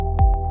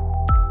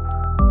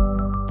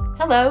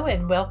Hello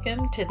and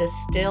welcome to the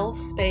Still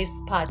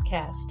Space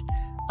Podcast.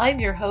 I'm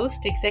your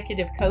host,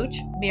 Executive Coach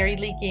Mary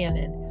Lee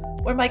Gannon,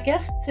 where my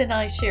guests and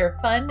I share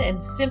fun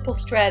and simple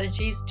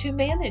strategies to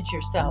manage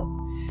yourself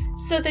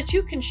so that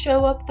you can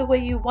show up the way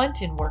you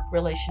want in work,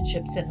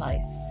 relationships, and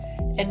life,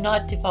 and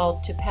not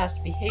default to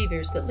past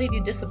behaviors that leave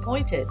you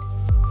disappointed.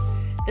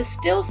 The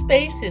Still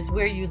Space is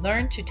where you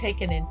learn to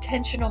take an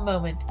intentional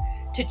moment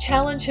to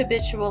challenge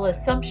habitual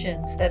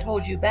assumptions that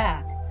hold you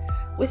back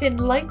with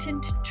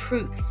enlightened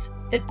truths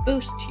that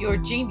boost your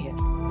genius.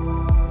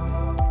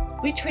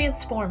 We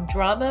transform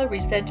drama,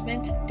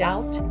 resentment,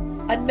 doubt,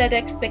 unmet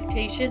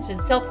expectations, and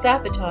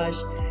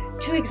self-sabotage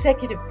to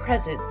executive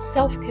presence,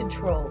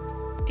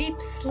 self-control,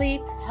 deep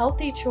sleep,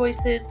 healthy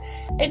choices,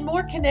 and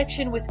more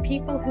connection with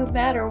people who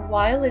matter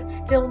while it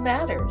still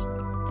matters.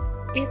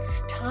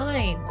 It's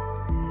time.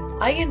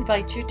 I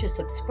invite you to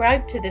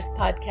subscribe to this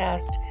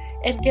podcast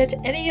and get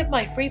any of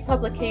my free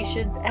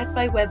publications at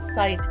my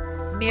website,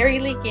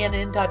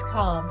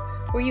 maryleegannon.com,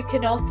 where you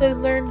can also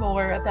learn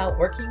more about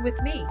working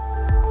with me.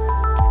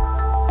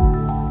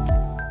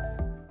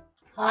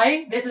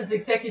 Hi, this is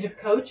Executive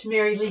Coach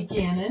Mary Lee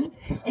Gannon,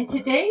 and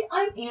today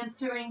I'm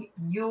answering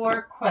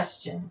your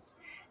questions.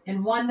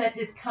 And one that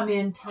has come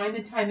in time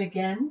and time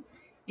again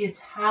is,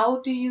 how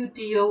do you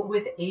deal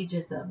with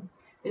ageism?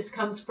 This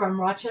comes from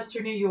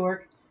Rochester, New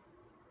York.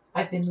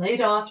 I've been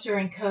laid off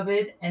during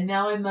COVID, and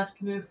now I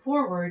must move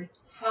forward.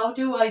 How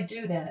do I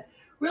do that?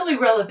 Really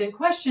relevant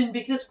question,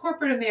 because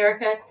corporate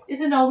America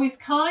isn't always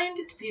kind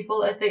to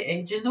people as they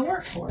age in the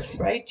workforce,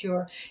 right?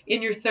 You're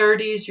in your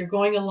 30s, you're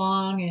going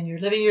along and you're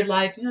living your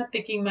life. You're not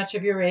thinking much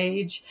of your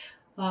age.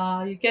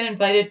 You get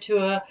invited to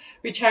a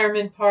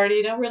retirement party,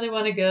 you don't really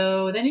want to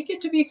go. Then you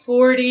get to be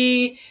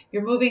 40,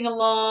 you're moving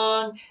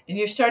along, and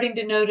you're starting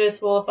to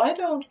notice, well, if I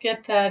don't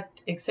get that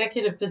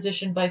executive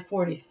position by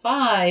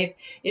 45,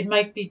 it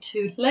might be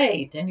too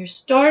late. And you're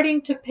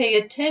starting to pay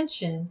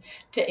attention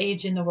to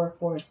age in the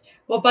workforce.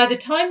 Well, by the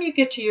time you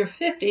get to your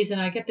 50s, and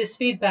I get this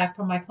feedback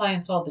from my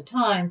clients all the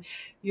time,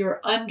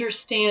 you're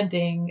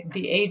understanding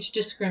the age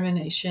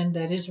discrimination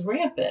that is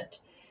rampant.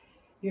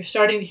 You're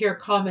starting to hear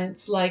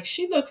comments like,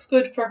 she looks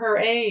good for her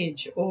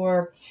age,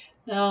 or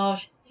no,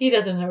 he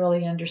doesn't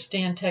really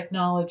understand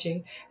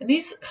technology. And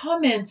these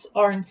comments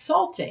are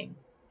insulting.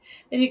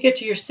 Then you get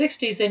to your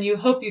 60s and you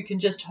hope you can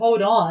just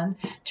hold on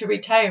to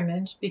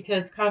retirement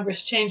because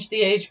Congress changed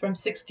the age from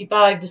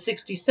 65 to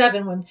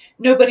 67 when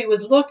nobody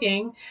was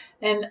looking,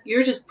 and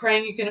you're just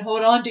praying you can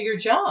hold on to your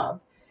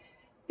job.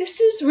 This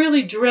is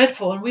really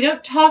dreadful, and we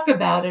don't talk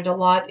about it a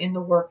lot in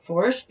the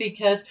workforce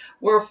because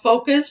we're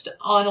focused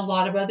on a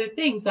lot of other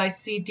things. I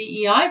see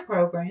DEI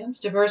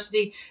programs,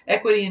 diversity,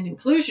 equity, and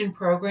inclusion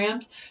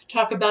programs,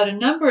 talk about a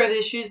number of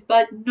issues,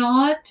 but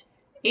not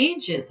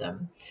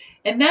ageism.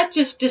 And that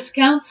just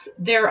discounts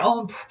their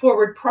own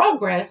forward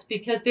progress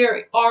because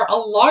there are a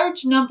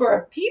large number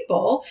of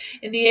people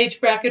in the age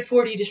bracket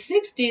 40 to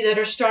 60 that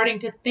are starting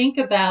to think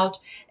about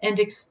and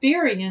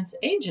experience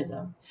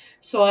ageism.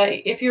 So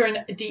if you're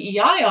a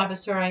DEI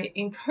officer, I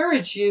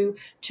encourage you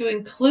to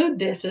include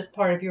this as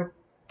part of your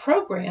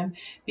program,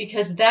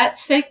 because that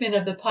segment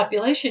of the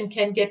population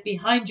can get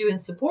behind you and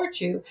support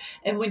you.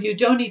 And when you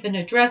don't even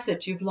address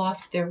it, you've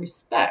lost their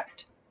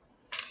respect.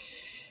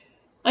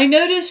 I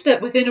noticed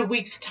that within a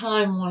week's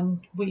time,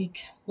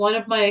 one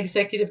of my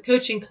executive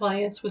coaching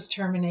clients was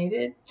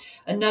terminated.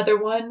 Another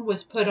one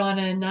was put on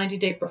a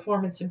 90-day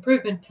performance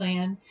improvement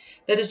plan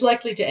that is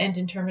likely to end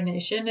in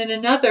termination. And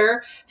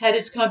another had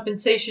his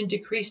compensation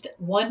decreased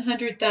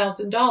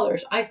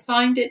 $100,000. I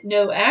find it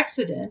no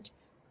accident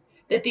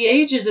that the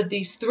ages of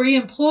these three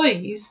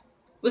employees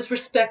was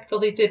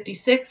respectfully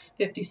 56,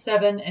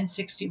 57, and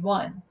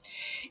 61.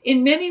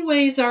 In many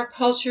ways, our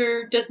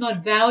culture does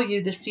not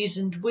value the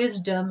seasoned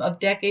wisdom of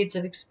decades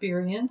of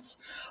experience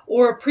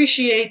or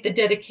appreciate the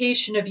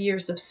dedication of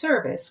years of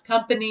service.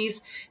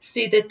 Companies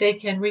see that they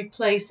can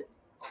replace,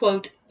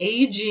 quote,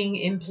 aging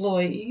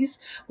employees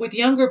with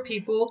younger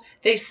people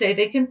they say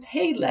they can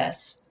pay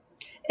less,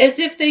 as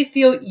if they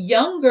feel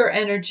younger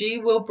energy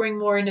will bring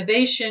more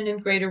innovation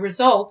and greater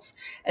results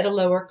at a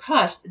lower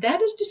cost.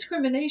 That is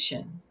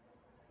discrimination.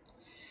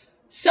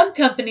 Some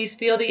companies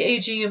feel the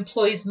aging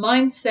employee's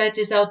mindset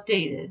is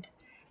outdated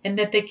and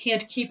that they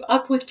can't keep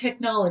up with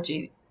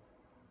technology.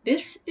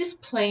 This is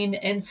plain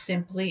and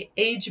simply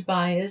age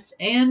bias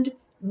and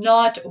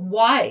not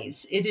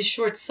wise. It is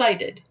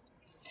short-sighted.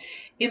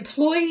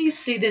 Employees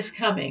see this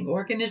coming.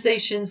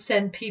 Organizations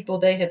send people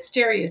they have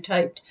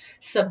stereotyped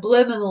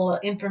subliminal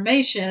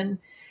information,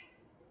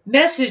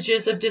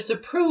 messages of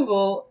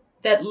disapproval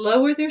that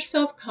lower their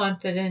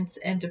self-confidence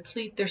and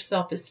deplete their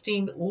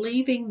self-esteem,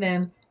 leaving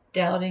them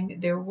doubting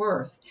their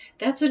worth.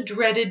 That's a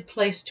dreaded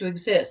place to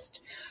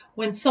exist.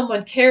 When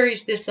someone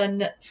carries this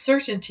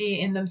uncertainty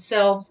in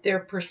themselves, their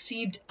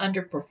perceived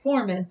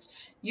underperformance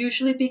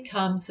usually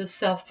becomes a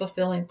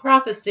self-fulfilling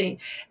prophecy,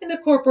 and the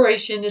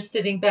corporation is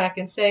sitting back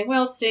and saying,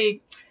 well,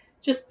 see,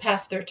 just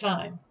past their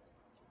time.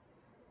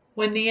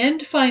 When the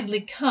end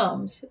finally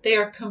comes, they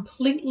are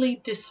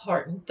completely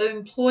disheartened. The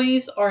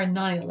employees are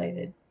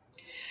annihilated.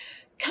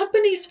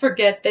 Companies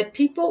forget that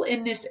people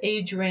in this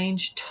age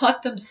range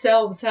taught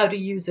themselves how to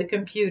use a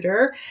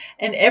computer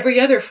and every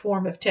other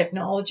form of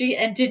technology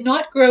and did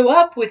not grow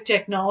up with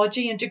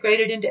technology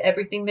integrated into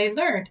everything they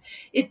learned.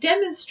 It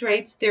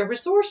demonstrates their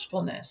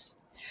resourcefulness.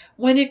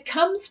 When it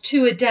comes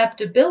to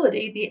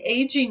adaptability, the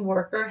aging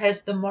worker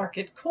has the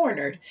market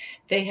cornered.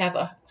 They have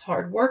a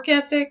hard work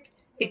ethic,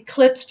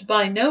 eclipsed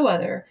by no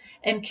other,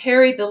 and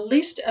carry the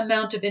least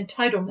amount of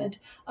entitlement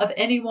of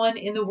anyone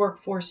in the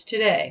workforce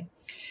today.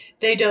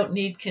 They don't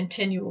need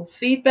continual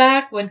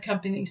feedback when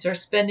companies are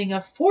spending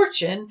a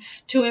fortune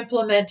to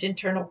implement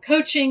internal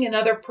coaching and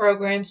other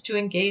programs to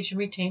engage and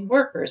retain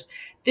workers.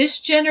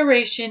 This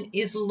generation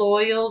is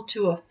loyal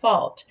to a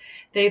fault.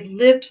 They've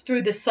lived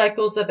through the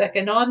cycles of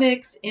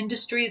economics,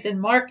 industries,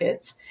 and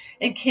markets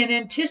and can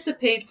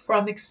anticipate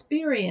from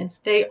experience.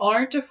 They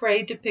aren't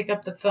afraid to pick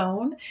up the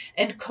phone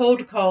and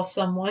cold call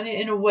someone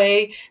in a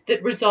way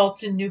that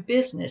results in new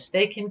business.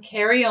 They can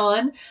carry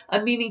on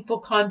a meaningful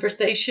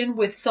conversation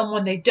with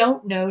someone they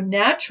don't know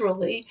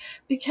naturally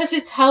because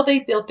it's how they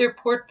built their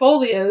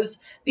portfolios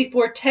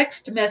before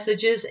text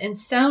messages and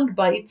sound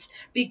bites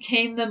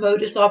became the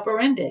modus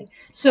operandi.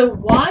 So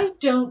why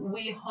don't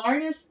we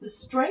harness the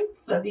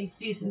strengths of these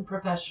seasoned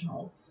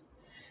professionals?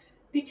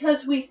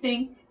 Because we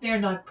think they're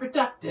not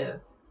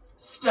productive,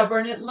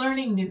 stubborn at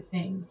learning new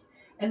things,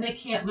 and they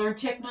can't learn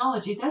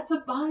technology. That's a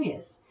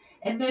bias.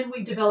 And then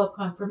we develop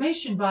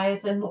confirmation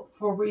bias and look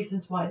for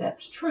reasons why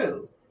that's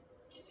true.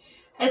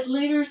 As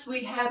leaders,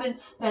 we haven't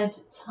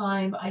spent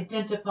time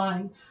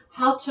identifying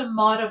how to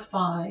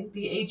modify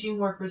the aging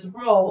workers'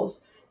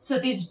 roles so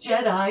these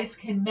Jedis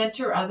can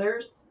mentor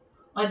others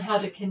on how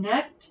to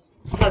connect,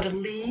 how to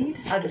lead,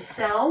 how to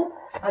sell,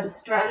 how to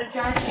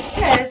strategize.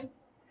 Instead,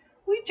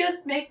 we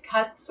just make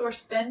cuts or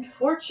spend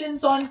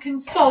fortunes on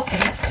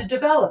consultants to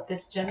develop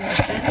this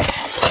generation.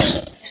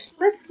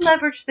 Let's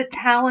leverage the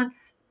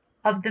talents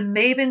of the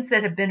mavens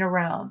that have been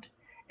around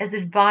as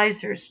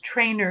advisors,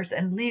 trainers,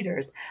 and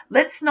leaders.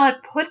 Let's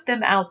not put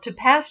them out to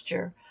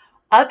pasture.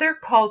 Other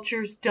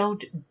cultures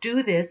don't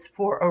do this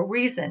for a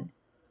reason.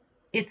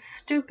 It's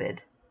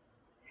stupid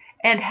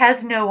and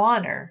has no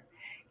honor.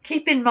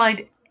 Keep in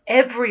mind,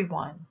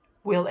 everyone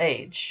will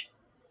age.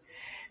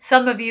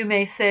 Some of you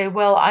may say,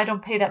 well, I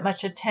don't pay that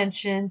much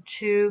attention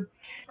to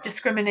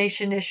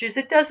discrimination issues.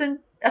 It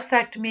doesn't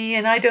affect me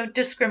and I don't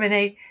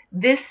discriminate.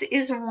 This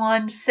is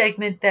one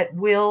segment that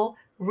will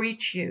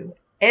reach you.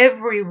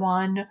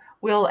 Everyone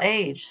will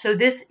age. So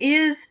this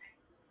is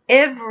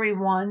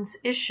everyone's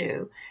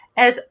issue,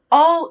 as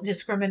all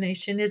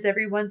discrimination is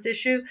everyone's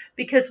issue,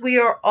 because we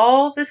are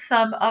all the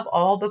sum of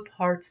all the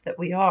parts that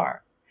we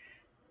are.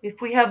 If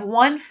we have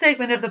one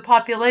segment of the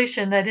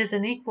population that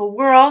isn't equal,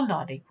 we're all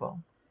not equal.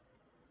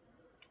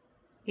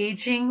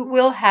 Aging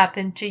will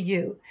happen to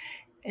you.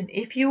 And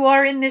if you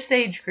are in this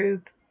age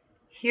group,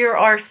 here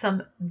are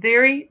some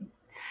very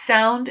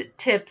sound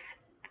tips,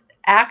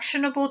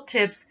 actionable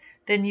tips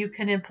that you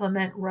can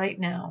implement right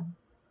now.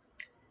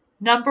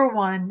 Number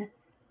one,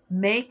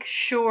 make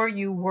sure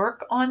you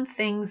work on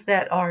things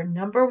that are,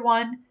 number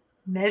one,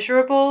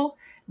 measurable,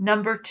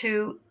 number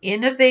two,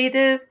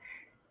 innovative,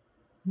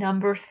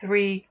 number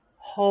three,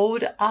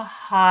 hold a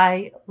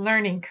high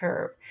learning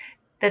curve.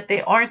 That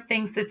they aren't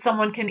things that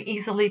someone can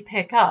easily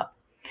pick up.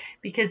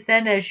 Because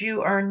then as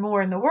you earn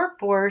more in the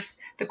workforce,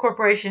 the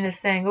corporation is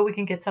saying, oh, we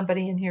can get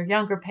somebody in here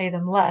younger, pay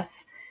them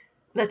less.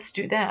 Let's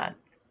do that.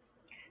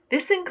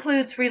 This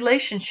includes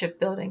relationship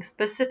building,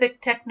 specific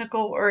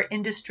technical or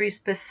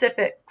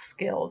industry-specific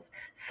skills,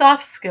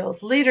 soft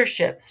skills,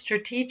 leadership,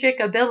 strategic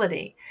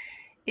ability.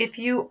 If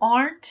you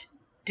aren't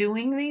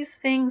doing these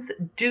things,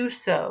 do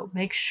so.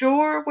 Make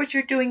sure what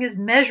you're doing is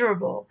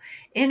measurable,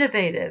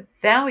 innovative,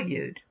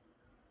 valued.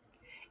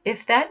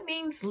 If that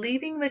means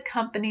leaving the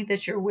company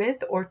that you're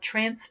with or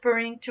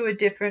transferring to a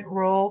different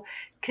role,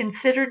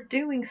 consider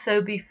doing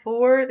so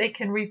before they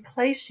can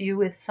replace you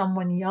with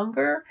someone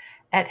younger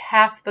at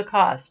half the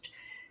cost.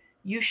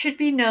 You should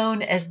be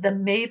known as the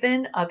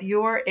maven of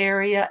your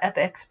area of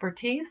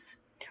expertise,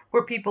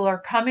 where people are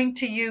coming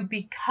to you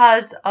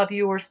because of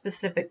your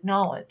specific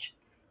knowledge.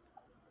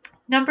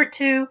 Number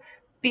two,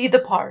 be the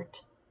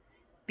part.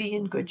 Be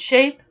in good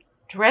shape,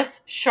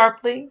 dress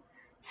sharply,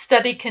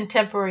 study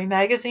contemporary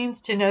magazines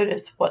to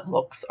notice what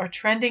looks are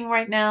trending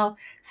right now.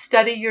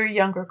 Study your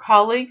younger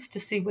colleagues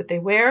to see what they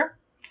wear.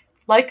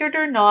 Like it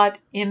or not,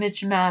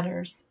 image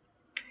matters.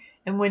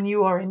 And when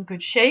you are in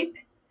good shape,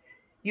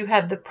 you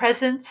have the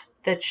presence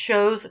that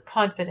shows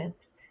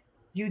confidence.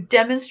 You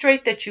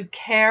demonstrate that you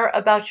care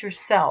about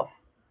yourself.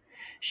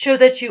 Show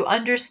that you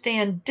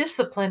understand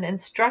discipline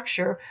and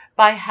structure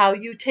by how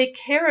you take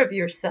care of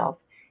yourself.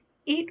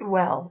 Eat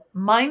well,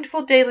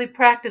 mindful daily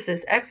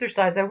practices,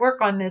 exercise. I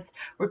work on this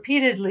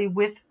repeatedly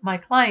with my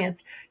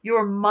clients.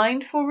 Your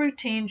mindful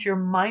routines, your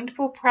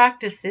mindful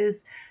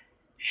practices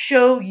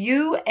show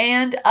you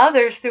and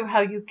others through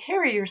how you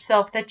carry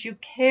yourself that you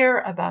care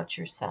about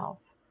yourself.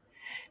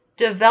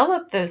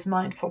 Develop those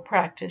mindful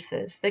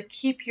practices that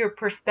keep your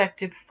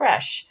perspective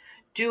fresh.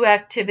 Do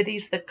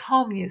activities that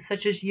calm you,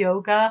 such as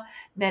yoga,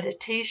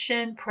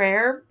 meditation,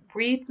 prayer.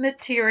 read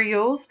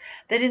materials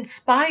that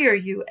inspire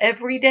you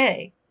every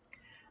day.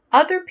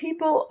 Other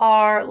people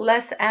are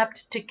less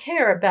apt to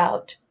care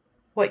about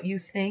what you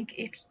think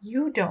if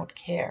you don't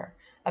care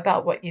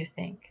about what you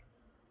think.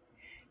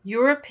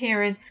 Your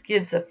appearance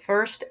gives a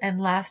first and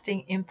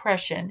lasting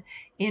impression.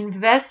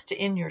 Invest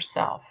in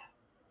yourself.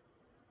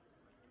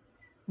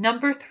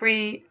 Number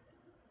 3,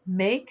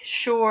 make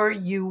sure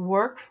you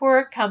work for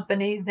a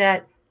company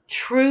that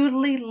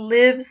truly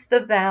lives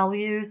the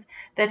values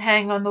that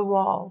hang on the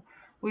wall.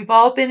 We've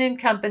all been in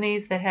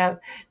companies that have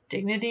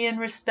dignity and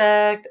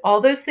respect,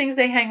 all those things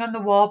they hang on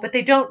the wall, but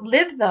they don't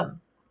live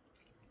them.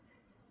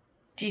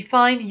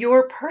 Define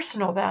your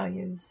personal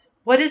values.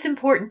 What is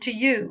important to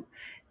you?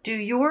 Do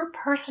your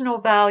personal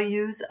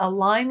values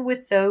align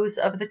with those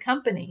of the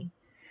company?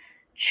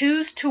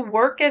 Choose to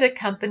work at a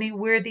company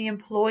where the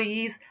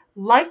employees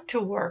like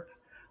to work,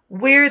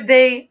 where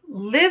they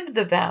live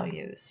the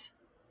values.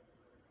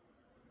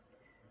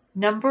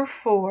 Number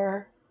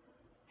 4,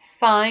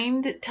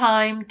 find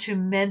time to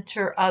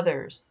mentor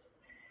others.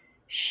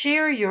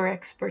 Share your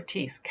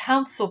expertise,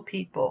 counsel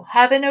people,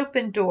 have an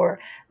open door,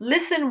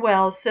 listen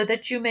well so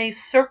that you may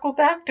circle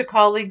back to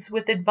colleagues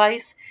with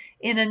advice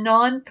in a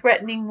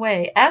non-threatening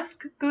way.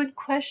 Ask good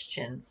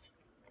questions.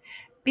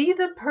 Be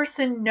the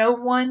person no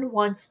one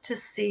wants to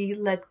see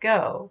let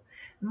go.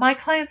 My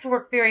clients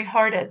work very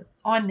hard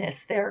on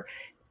this. They're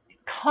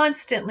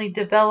constantly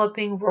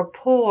developing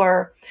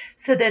rapport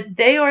so that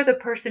they are the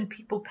person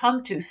people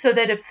come to, so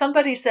that if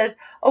somebody says,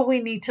 oh,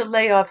 we need to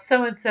lay off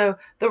so-and-so,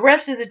 the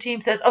rest of the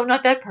team says, oh,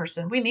 not that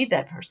person, we need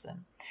that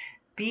person.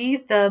 Be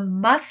the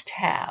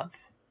must-have,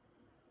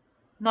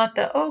 not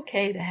the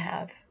okay to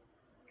have.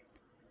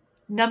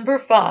 Number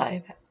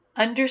 5,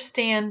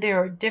 understand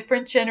there are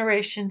different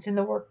generations in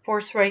the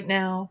workforce right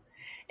now,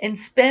 and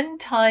spend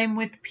time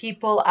with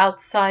people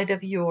outside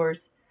of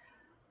yours.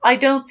 I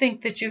don't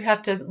think that you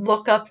have to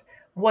look up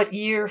what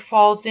year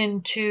falls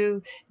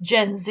into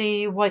Gen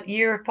Z, what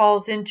year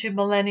falls into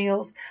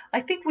millennials.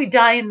 I think we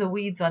die in the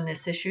weeds on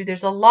this issue.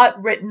 There's a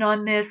lot written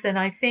on this, and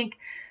I think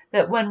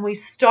that when we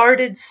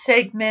started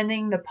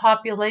segmenting the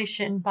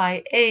population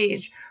by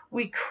age,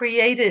 we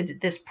created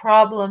this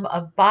problem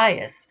of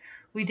bias.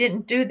 We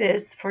didn't do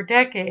this for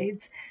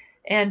decades,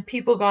 and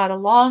people got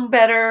along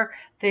better.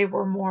 They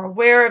were more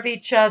aware of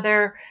each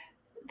other.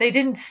 They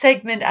didn't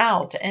segment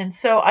out. And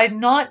so I'm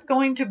not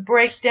going to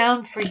break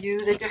down for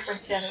you the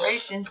different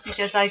generations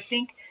because I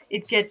think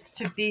it gets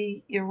to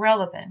be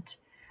irrelevant.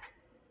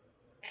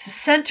 The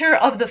center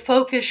of the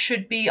focus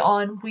should be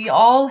on we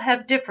all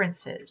have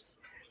differences,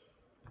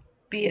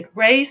 be it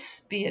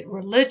race, be it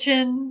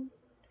religion,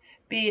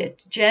 be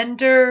it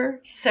gender,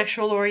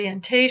 sexual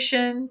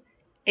orientation,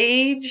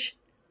 age.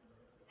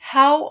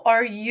 How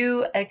are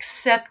you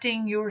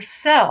accepting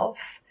yourself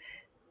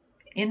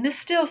in the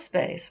still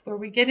space where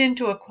we get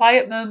into a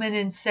quiet moment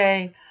and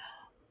say,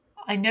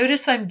 I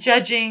notice I'm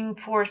judging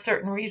for a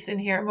certain reason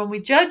here. And when we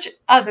judge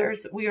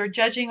others, we are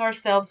judging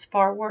ourselves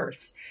far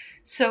worse.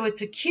 So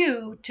it's a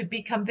cue to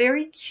become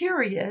very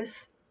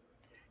curious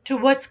to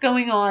what's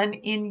going on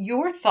in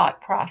your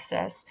thought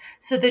process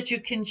so that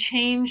you can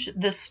change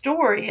the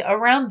story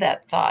around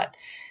that thought.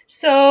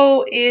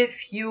 So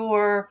if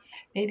you're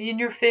maybe in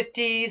your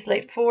 50s,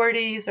 late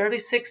 40s, early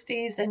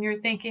 60s, and you're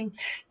thinking,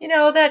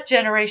 that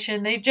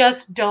generation, they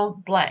just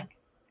don't blank.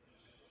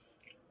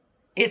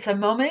 It's a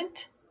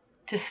moment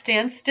to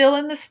stand still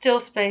in the still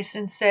space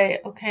and say,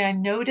 okay, I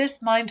notice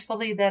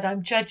mindfully that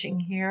I'm judging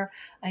here.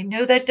 I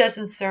know that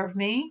doesn't serve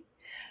me.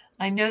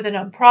 I know that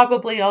I'm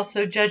probably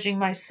also judging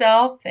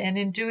myself, and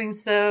in doing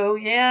so,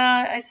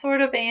 yeah, I sort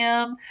of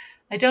am.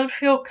 I don't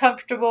feel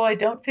comfortable. I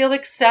don't feel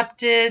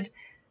accepted.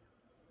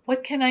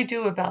 What can I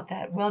do about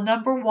that? Well,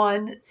 number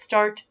 1,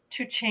 start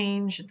to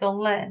change the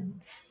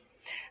lens.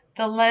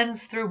 The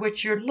lens through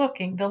which you're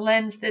looking, the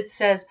lens that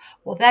says,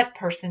 well, that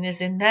person is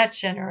in that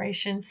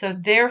generation, so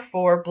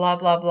therefore, blah,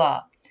 blah,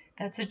 blah.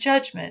 That's a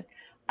judgment.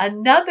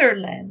 Another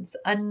lens,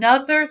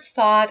 another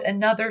thought,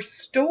 another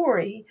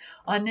story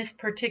on this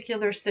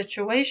particular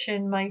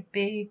situation might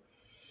be,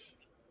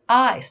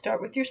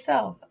 start with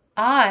yourself.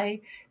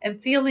 I am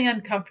feeling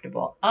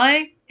uncomfortable.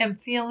 I am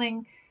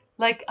feeling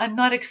like I'm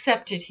not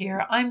accepted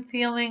here. I'm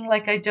feeling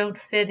like I don't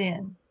fit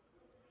in.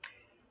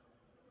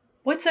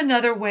 What's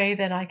another way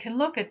that I can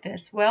look at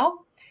this?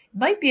 Well, it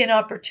might be an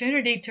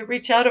opportunity to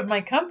reach out of my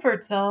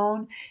comfort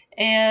zone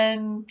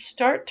and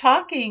start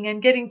talking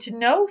and getting to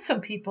know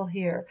some people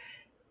here.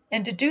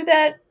 And to do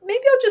that,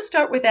 maybe I'll just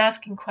start with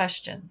asking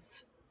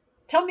questions.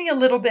 Tell me a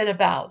little bit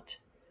about.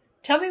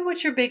 Tell me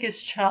what's your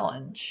biggest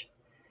challenge.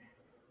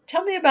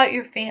 Tell me about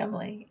your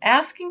family.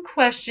 Asking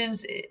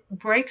questions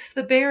breaks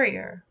the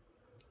barrier.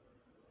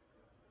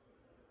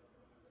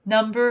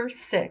 Number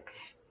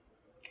 6.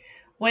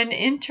 When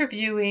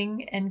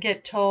interviewing and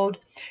get told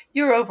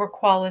you're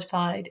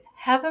overqualified,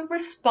 have a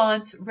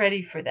response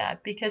ready for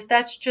that, because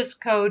that's just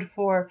code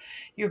for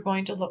you're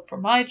going to look for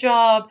my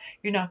job,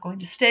 you're not going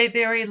to stay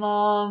very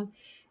long,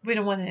 we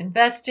don't want to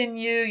invest in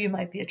you, you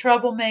might be a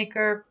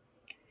troublemaker.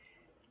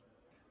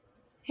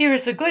 Here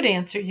is a good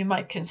answer you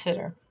might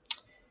consider.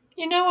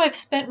 I've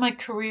spent my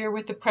career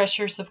with the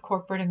pressures of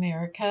corporate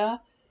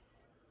America,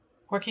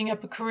 working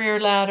up a career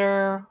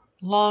ladder,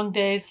 long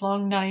days,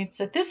 long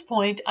nights. At this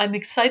point, I'm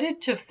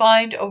excited to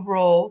find a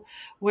role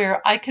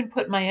where I can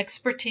put my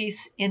expertise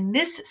in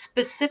this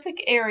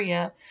specific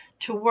area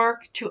to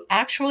work to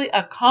actually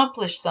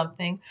accomplish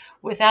something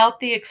without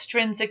the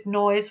extrinsic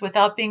noise,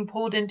 without being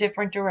pulled in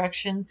different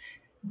direction.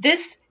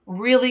 This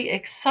really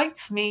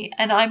excites me,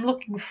 and I'm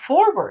looking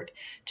forward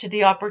to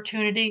the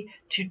opportunity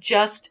to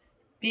just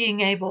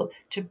being able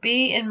to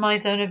be in my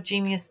zone of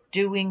genius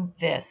doing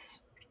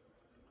this.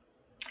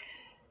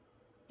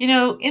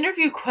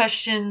 Interview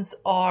questions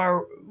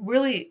are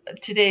really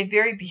today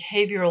very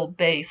behavioral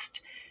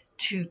based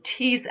to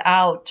tease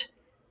out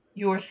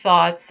your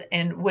thoughts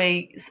and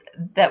ways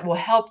that will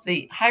help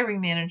the hiring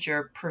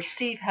manager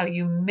perceive how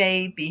you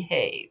may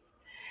behave.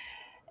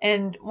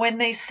 And when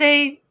they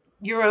say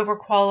you're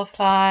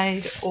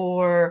overqualified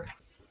or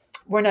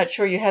we're not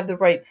sure you have the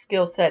right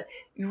skill set,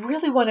 you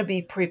really want to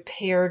be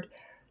prepared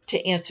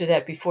to answer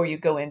that before you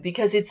go in,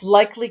 because it's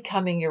likely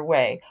coming your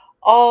way.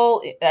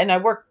 And I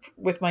work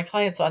with my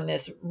clients on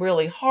this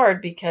really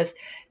hard, because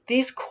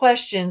these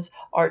questions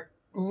are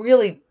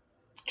really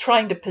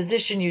trying to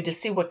position you to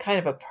see what kind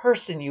of a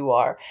person you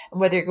are and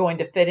whether you're going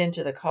to fit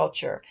into the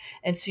culture.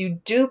 And so you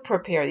do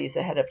prepare these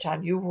ahead of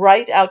time. You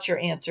write out your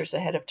answers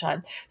ahead of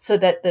time so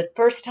that the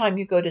first time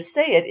you go to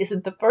say it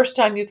isn't the first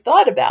time you've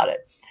thought about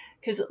it.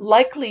 Because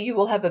likely you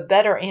will have a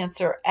better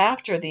answer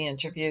after the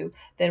interview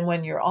than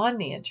when you're on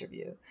the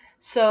interview.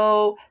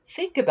 So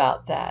think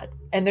about that.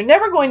 And they're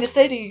never going to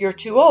say to you, you're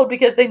too old,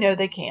 because they know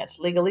they can't.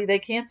 Legally, they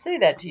can't say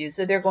that to you.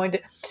 So they're going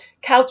to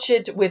couch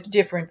it with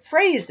different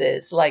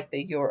phrases like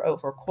the you're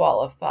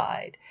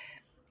overqualified.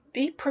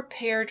 Be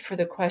prepared for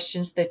the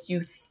questions that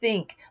you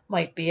think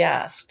might be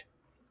asked.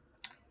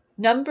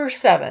 Number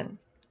 7,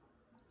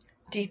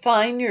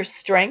 define your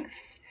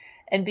strengths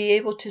and be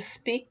able to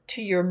speak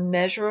to your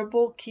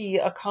measurable key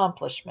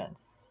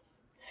accomplishments.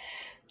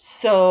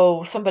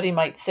 So somebody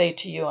might say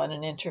to you on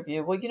an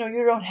interview, well, you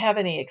don't have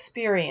any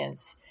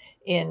experience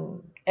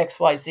in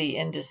XYZ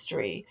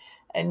industry.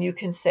 And you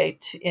can say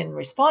in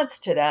response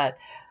to that,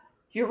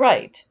 you're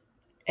right.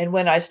 And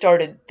when I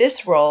started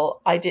this role,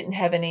 I didn't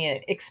have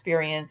any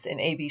experience in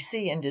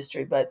ABC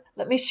industry, but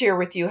let me share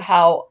with you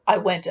how I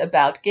went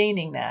about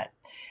gaining that.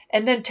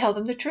 And then tell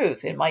them the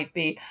truth. It might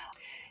be,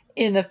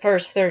 in the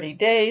first 30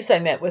 days, I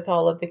met with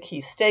all of the key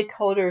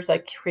stakeholders. I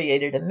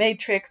created a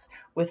matrix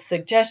with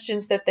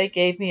suggestions that they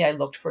gave me. I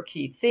looked for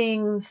key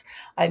things.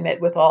 I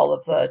met with all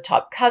of the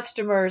top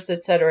customers,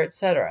 et cetera, et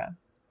cetera.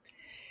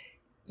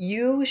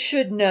 You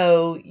should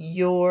know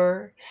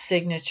your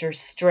signature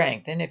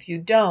strength. And if you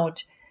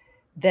don't,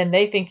 then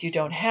they think you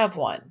don't have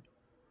one.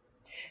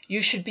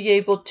 You should be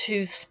able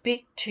to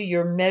speak to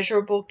your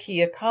measurable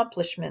key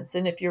accomplishments.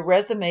 And if your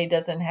resume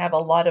doesn't have a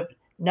lot of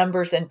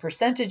numbers and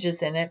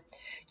percentages in it,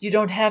 you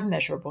don't have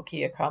measurable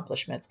key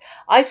accomplishments.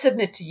 I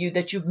submit to you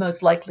that you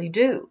most likely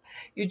do.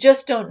 You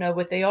just don't know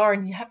what they are,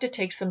 and you have to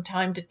take some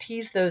time to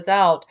tease those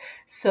out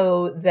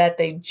so that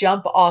they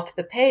jump off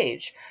the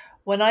page.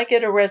 When I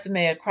get a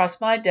resume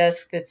across my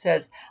desk that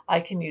says,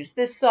 I can use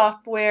this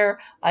software,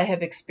 I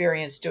have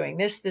experience doing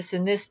this, this,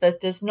 and this,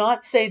 that does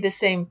not say the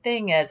same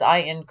thing as I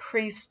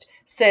increased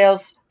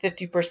sales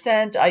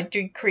 50%, I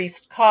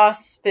decreased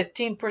costs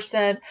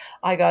 15%,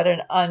 I got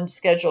an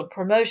unscheduled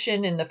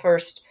promotion in the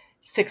first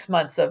 6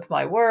 months of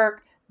my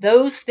work.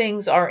 Those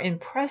things are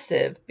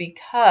impressive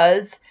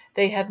because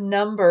they have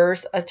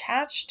numbers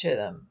attached to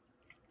them.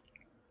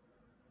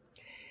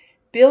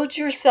 Build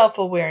your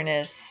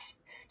self-awareness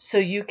so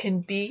you can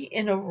be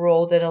in a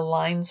role that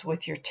aligns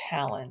with your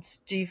talents.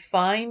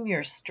 Define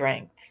your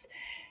strengths.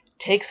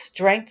 Take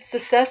strengths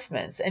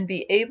assessments and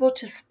be able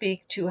to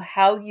speak to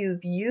how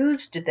you've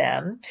used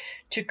them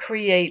to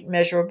create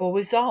measurable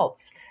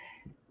results.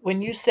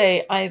 When you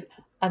say, I'm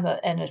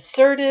an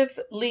assertive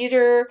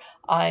leader,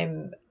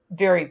 I'm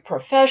very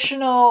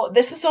professional,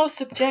 this is all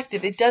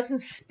subjective. It doesn't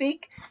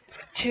speak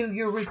to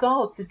your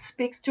results. It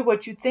speaks to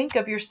what you think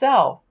of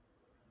yourself.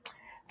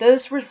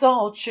 Those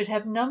results should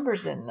have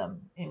numbers in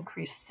them.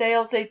 Increased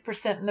sales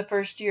 8% in the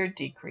first year,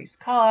 decreased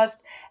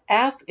cost.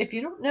 If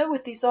you don't know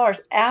what these are,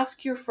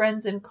 ask your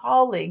friends and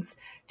colleagues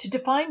to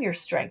define your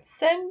strengths.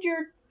 Send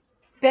your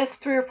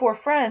best 3 or 4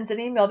 friends an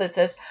email that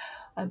says,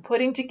 I'm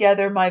putting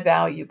together my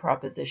value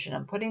proposition.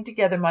 I'm putting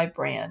together my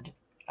brand.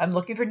 I'm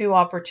looking for new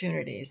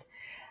opportunities.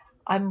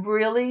 I'm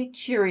really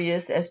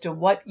curious as to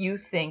what you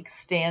think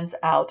stands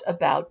out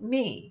about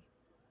me.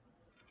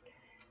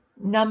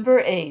 Number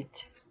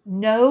 8,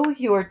 know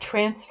your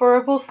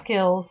transferable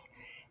skills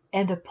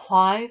and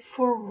apply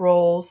for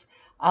roles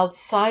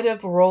outside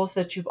of roles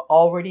that you've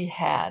already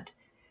had.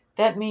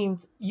 That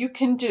means you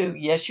can do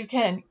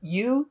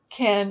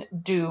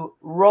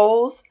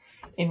roles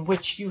in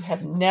which you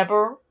have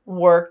never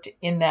worked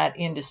in that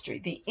industry.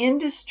 The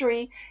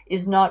industry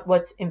is not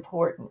what's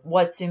important.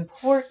 What's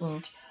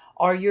important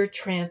are your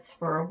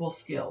transferable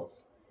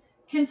skills.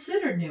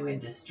 Consider new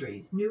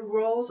industries, new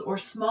roles, or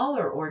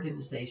smaller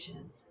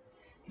organizations,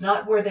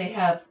 not where they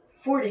have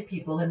 40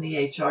 people in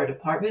the HR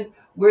department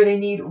where they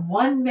need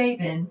one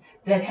maven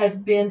that has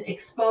been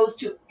exposed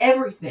to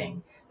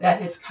everything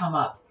that has come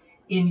up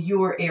in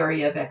your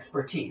area of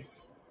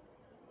expertise.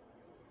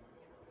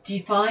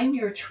 Define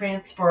your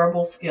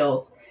transferable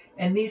skills,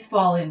 and these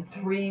fall in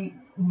 3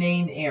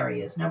 main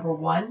areas. Number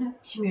 1,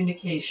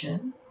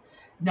 communication.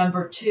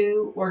 Number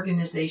 2,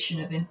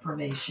 organization of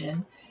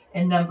information.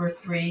 And number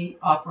 3,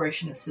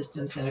 operation of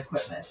systems and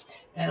equipment.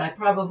 And I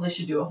probably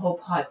should do a whole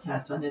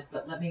podcast on this,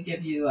 but let me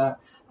give you a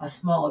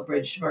small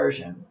abridged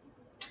version.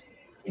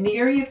 In the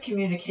area of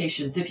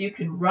communications, if you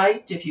can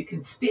write, if you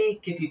can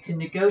speak, if you can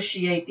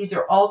negotiate, these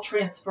are all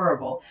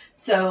transferable.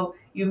 So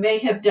you may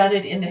have done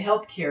it in the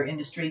healthcare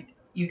industry.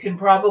 You can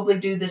probably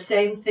do the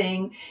same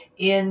thing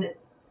in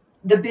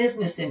the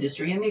business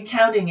industry, in the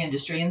accounting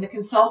industry, in the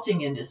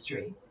consulting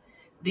industry.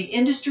 The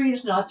industry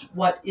is not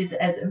what is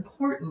as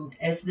important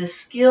as the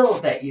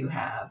skill that you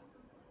have.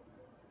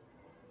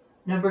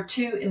 Number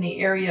 2, in the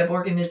area of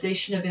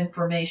organization of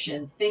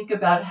information, think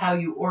about how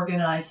you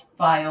organize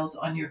files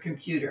on your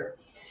computer.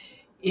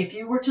 If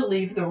you were to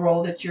leave the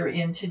role that you're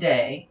in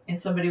today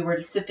and somebody were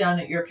to sit down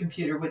at your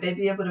computer, would they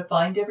be able to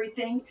find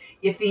everything?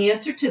 If the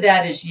answer to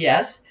that is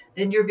yes,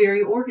 then you're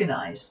very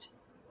organized.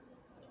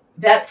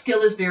 That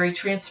skill is very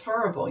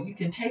transferable. You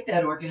can take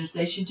that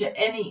organization to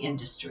any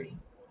industry.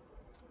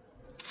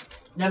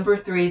 Number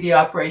 3, the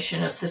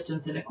operation of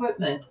systems and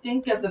equipment.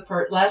 Think of the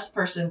last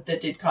person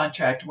that did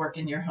contract work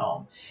in your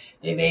home.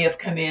 They may have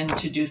come in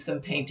to do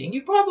some painting.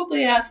 You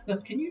probably asked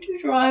them, can you do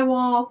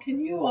drywall? Can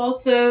you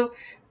also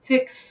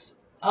fix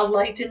a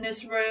light in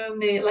this room?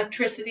 The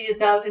electricity is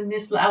out in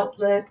this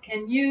outlet.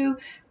 Can you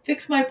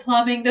fix my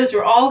plumbing? Those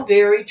are all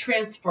very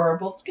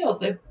transferable skills.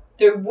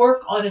 They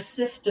work on a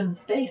systems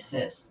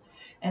basis.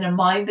 And a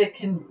mind that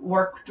can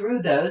work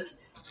through those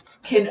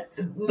can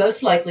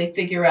most likely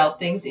figure out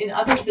things in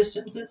other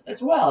systems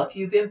as well. If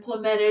you've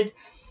implemented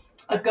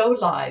a go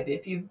live,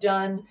 if you've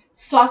done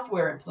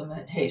software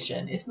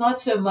implementation, it's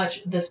not so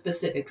much the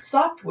specific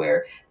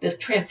software. The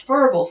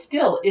transferable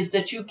skill is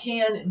that you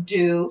can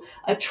do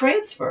a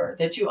transfer,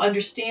 that you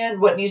understand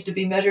what needs to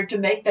be measured to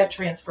make that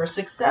transfer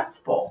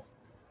successful.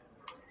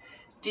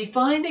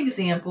 Define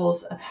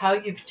examples of how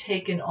you've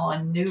taken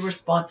on new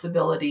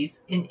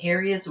responsibilities in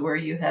areas where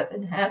you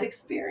haven't had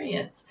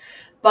experience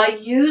by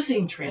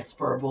using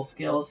transferable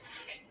skills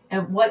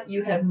and what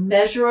you have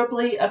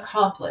measurably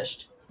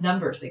accomplished.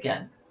 Numbers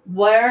again.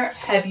 Where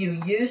have you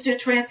used a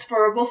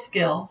transferable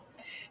skill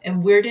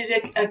and where did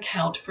it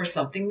account for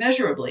something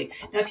measurably?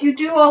 Now, if you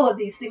do all of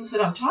these things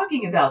that I'm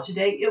talking about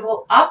today, it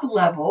will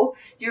up-level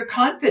your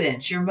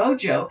confidence, your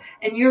mojo,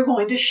 and you're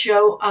going to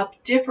show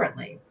up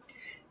differently.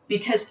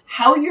 Because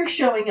how you're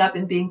showing up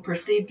and being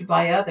perceived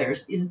by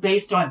others is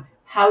based on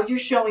how you're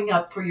showing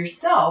up for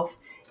yourself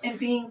and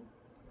being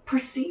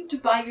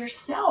perceived by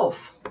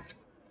yourself.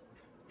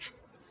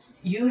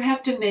 You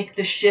have to make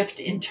the shift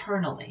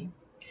internally.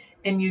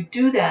 And you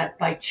do that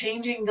by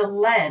changing the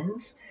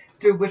lens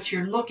through which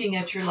you're looking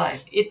at your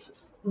life. It's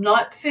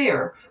not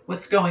fair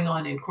what's going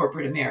on in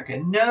corporate America.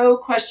 No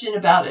question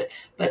about it.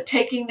 But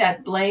taking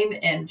that blame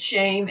and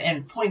shame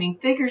and pointing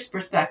fingers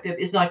perspective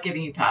is not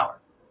giving you power.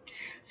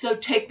 So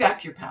take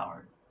back your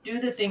power. Do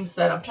the things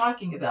that I'm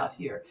talking about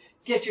here.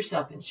 Get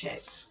yourself in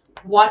shape.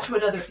 Watch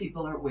what other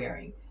people are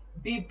wearing.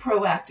 Be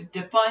proactive.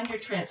 Define your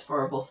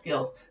transferable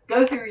skills.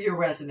 Go through your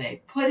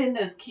resume. Put in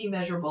those key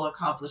measurable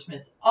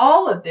accomplishments.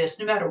 All of this,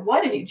 no matter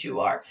what age you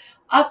are,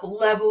 up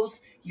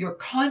levels your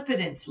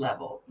confidence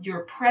level,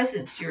 your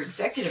presence, your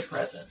executive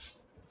presence.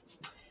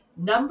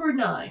 Number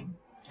 9,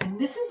 and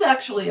this is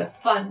actually a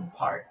fun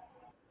part.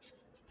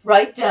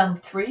 Write down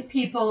 3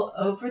 people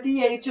over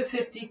the age of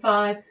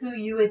 55 who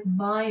you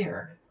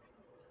admire.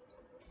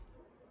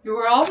 You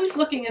were always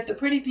looking at the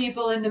pretty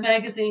people in the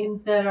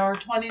magazines that are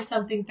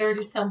 20-something,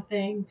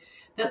 30-something,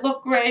 that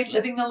look great,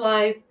 living the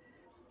life.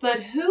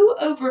 But who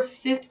over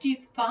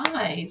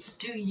 55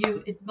 do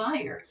you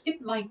admire?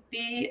 It might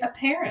be a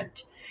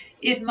parent.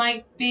 It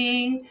might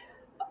be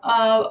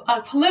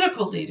a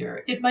political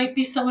leader. It might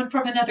be someone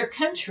from another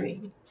country.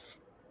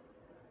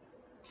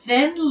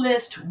 Then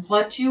list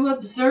what you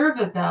observe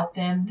about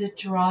them that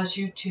draws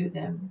you to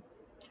them.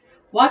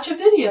 Watch a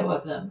video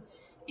of them.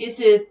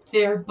 Is it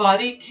their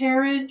body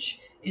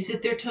carriage? Is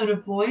it their tone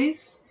of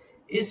voice?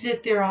 Is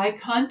it their eye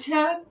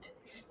contact?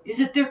 Is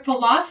it their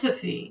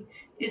philosophy?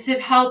 Is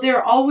it how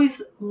they're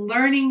always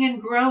learning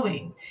and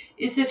growing?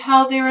 Is it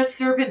how they're a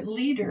servant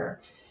leader?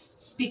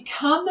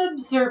 Become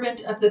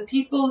observant of the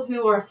people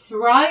who are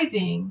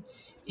thriving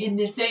in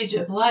this age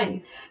of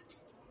life.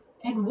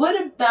 And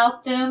what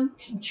about them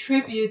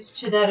contributes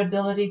to that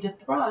ability to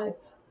thrive?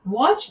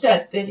 Watch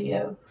that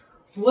video.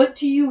 What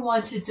do you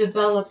want to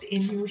develop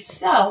in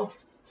yourself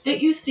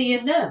that you see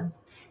in them?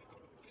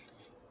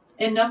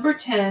 And number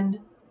 10,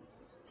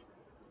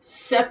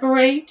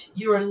 separate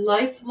your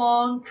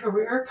lifelong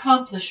career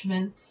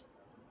accomplishments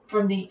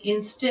from the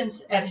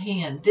instance at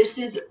hand. This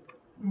is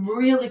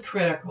really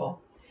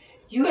critical.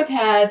 You have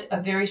had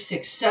a very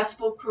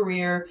successful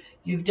career.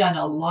 You've done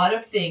a lot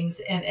of things.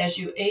 And as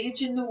you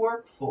age in the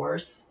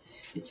workforce,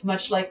 It's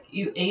much like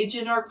you age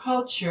in our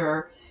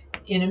culture.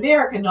 In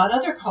America, not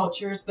other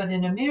cultures, but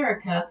in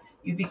America,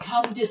 you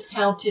become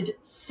discounted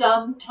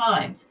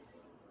sometimes.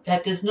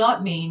 That does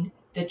not mean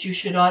that you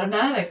should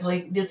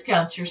automatically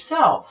discount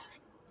yourself.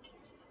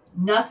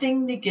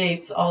 Nothing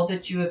negates all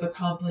that you have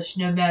accomplished,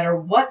 no matter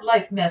what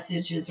life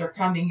messages are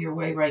coming your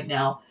way right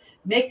now.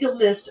 Make a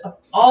list of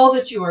all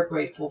that you are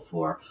grateful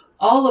for,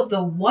 all of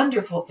the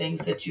wonderful things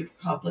that you've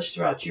accomplished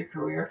throughout your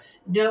career.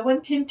 No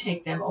one can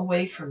take them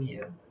away from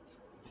you.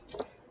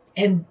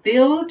 And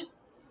build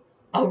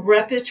a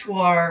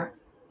repertoire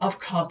of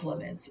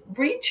compliments.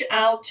 Reach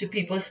out to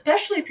people,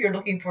 especially if you're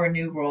looking for a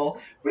new role.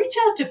 Reach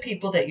out to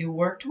people that you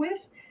worked with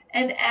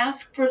and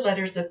ask for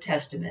letters of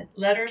testament,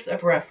 letters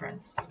of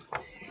reference.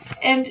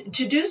 And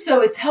to do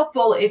so, it's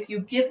helpful if you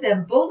give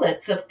them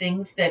bullets of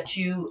things that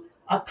you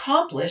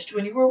accomplished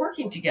when you were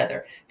working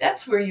together.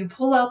 That's where you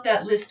pull out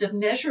that list of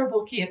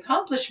measurable key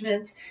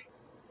accomplishments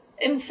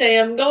and say,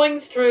 I'm going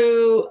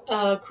through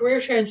a career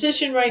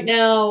transition right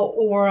now,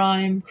 or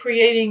I'm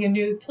creating a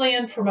new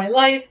plan for my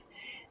life,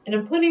 and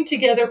I'm putting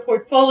together a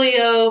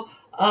portfolio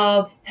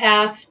of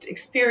past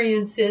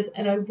experiences,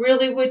 and I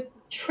really would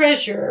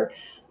treasure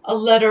a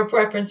letter of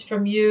reference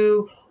from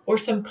you or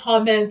some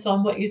comments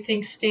on what you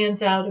think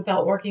stands out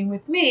about working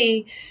with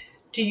me.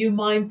 Do you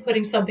mind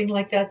putting something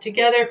like that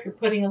together? If you're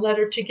putting a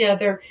letter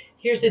together,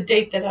 here's a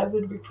date that I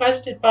would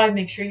request it by.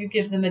 Make sure you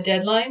give them a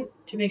deadline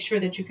to make sure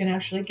that you can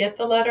actually get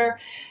the letter,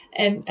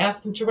 and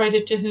ask them to write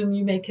it to whom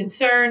you may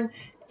concern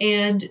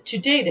and to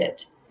date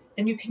it.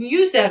 And you can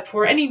use that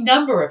for any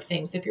number of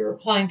things. If you're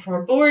applying for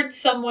a board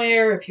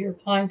somewhere, if you're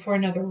applying for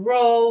another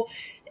role,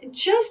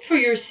 just for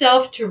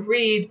yourself to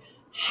read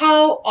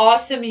how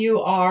awesome you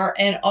are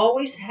and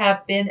always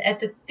have been at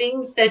the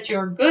things that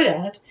you're good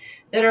at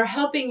that are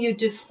helping you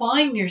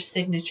define your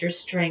signature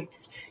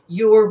strengths,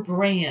 your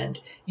brand,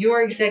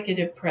 your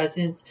executive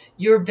presence,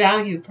 your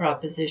value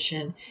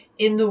proposition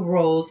in the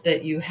roles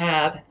that you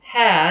have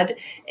had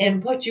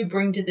and what you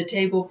bring to the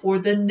table for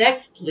the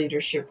next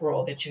leadership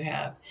role that you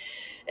have.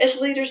 As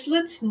leaders,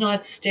 let's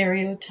not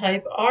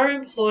stereotype. Our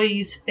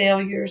employees'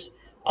 failures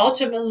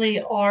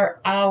ultimately are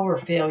our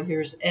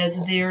failures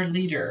as their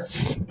leader.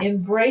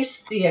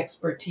 Embrace the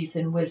expertise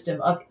and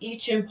wisdom of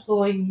each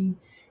employee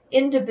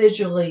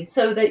individually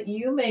so that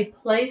you may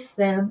place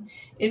them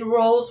in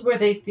roles where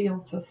they feel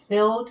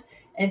fulfilled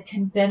and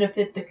can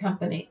benefit the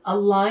company.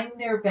 Align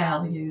their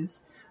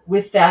values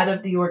with that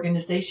of the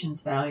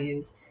organization's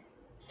values.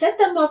 Set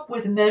them up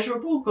with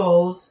measurable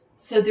goals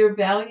so their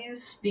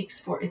values speaks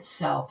for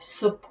itself.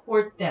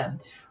 Support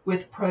them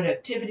with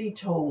productivity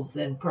tools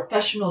and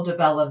professional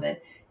development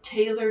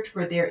tailored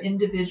for their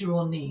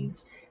individual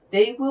needs.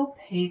 They will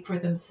pay for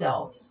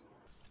themselves.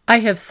 I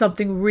have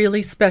something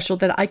really special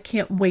that I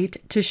can't wait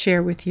to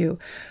share with you.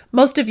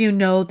 Most of you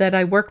know that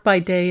I work by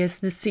day as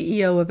the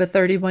CEO of a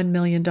 $31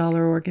 million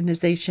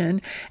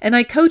organization, and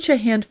I coach a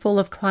handful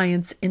of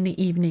clients in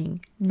the evening.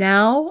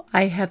 Now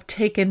I have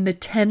taken the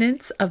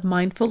tenets of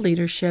mindful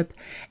leadership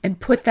and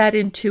put that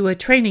into a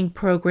training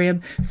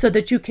program so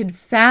that you can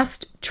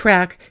fast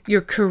track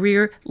your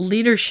career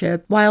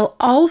leadership while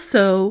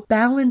also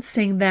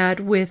balancing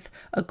that with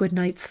a good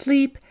night's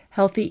sleep,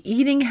 healthy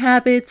eating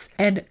habits,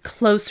 and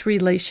close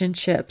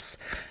relationships.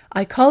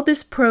 I call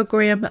this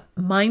program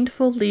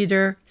Mindful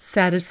Leader,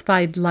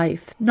 Satisfied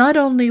Life. Not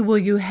only will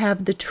you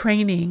have the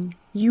training,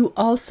 you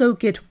also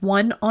get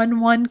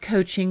one-on-one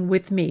coaching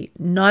with me,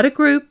 not a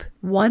group,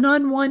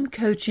 one-on-one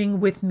coaching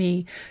with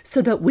me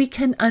so that we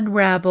can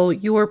unravel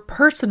your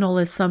personal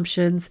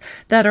assumptions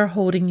that are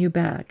holding you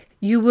back.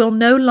 You will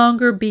no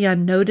longer be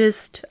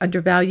unnoticed,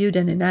 undervalued,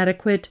 and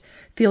inadequate,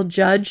 feel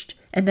judged,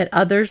 and that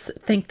others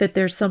think that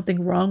there's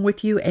something wrong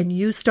with you, and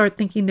you start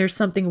thinking there's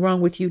something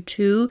wrong with you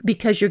too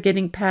because you're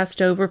getting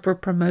passed over for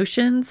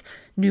promotions,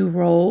 new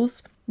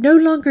roles. No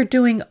longer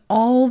doing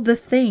all the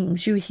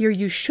things you hear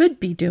you should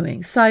be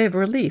doing. Sigh of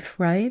relief,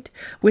 right?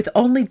 With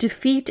only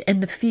defeat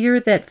and the fear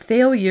that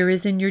failure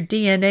is in your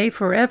DNA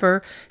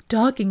forever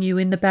dogging you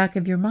in the back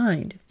of your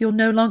mind. You'll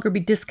no longer be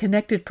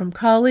disconnected from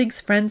colleagues,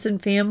 friends, and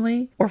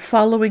family, or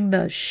following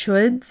the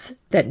shoulds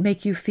that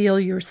make you feel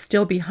you're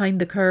still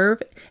behind the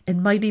curve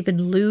and might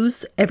even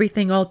lose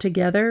everything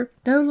altogether.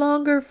 No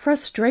longer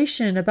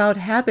frustration about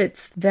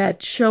habits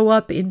that show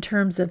up in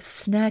terms of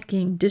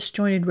snacking,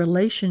 disjointed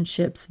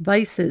relationships,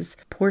 vices,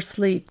 poor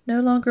sleep.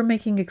 No longer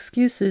making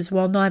excuses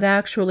while not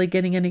actually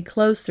getting any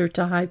closer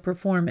to high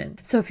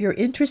performance. So if you're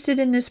interested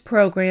in this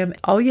program,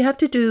 all you have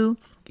to do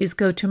is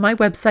go to my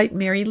website,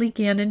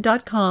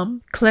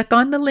 MaryLeeGannon.com. Click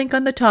on the link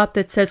on the top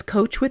that says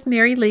Coach with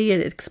Mary Lee.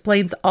 It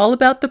explains all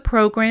about the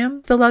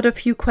program. Fill out a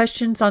few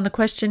questions on the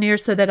questionnaire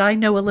so that I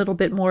know a little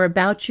bit more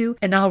about you,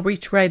 and I'll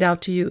reach right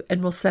out to you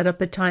and we'll set up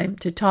a time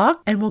to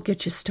talk and we'll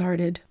get you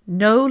started.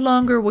 No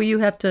longer will you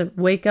have to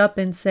wake up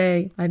and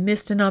say, I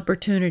missed an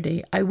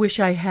opportunity. I wish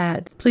I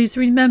had. Please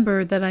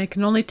remember that I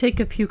can only take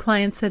a few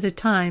clients at a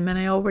time, and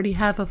I already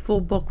have a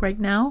full book right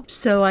now.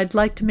 So I'd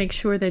like to make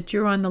sure that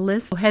you're on the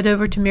list. Head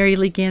over to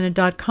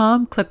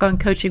MaryLeeGannon.com, click on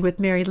Coaching with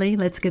Mary Lee.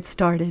 Let's get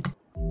started.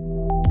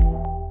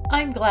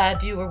 I'm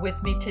glad you were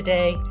with me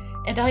today.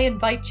 and I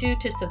invite you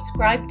to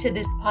subscribe to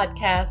this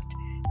podcast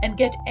and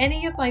get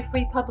any of my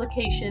free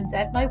publications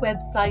at my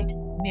website,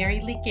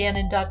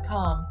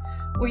 maryleegannon.com,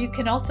 where you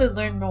can also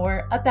learn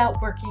more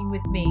about working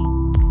with me.